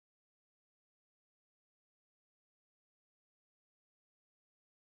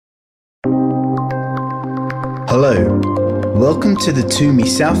Hello, welcome to the TOOMEY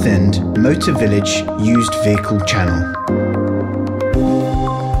Southend Motor Village used vehicle channel.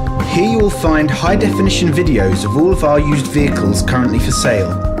 Here you will find high-definition videos of all of our used vehicles currently for sale.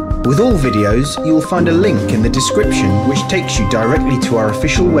 With all videos, you will find a link in the description which takes you directly to our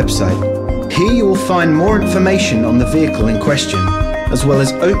official website. Here you will find more information on the vehicle in question, as well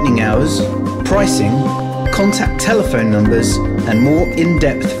as opening hours, pricing, contact telephone numbers and more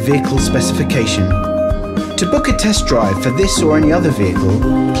in-depth vehicle specification. To book a test drive for this or any other vehicle,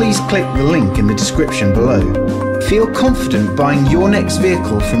 please click the link in the description below. Feel confident buying your next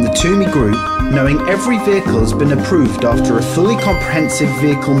vehicle from the TOOMEY Group, knowing every vehicle has been approved after a fully comprehensive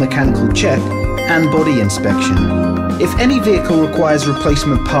vehicle mechanical check and body inspection. If any vehicle requires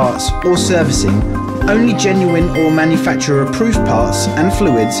replacement parts or servicing, only genuine or manufacturer approved parts and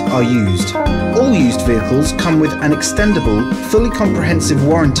fluids are used. All used vehicles come with an extendable, fully comprehensive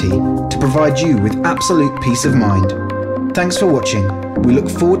warranty to provide you with absolute peace of mind. Thanks for watching. We look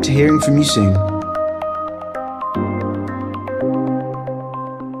forward to hearing from you soon.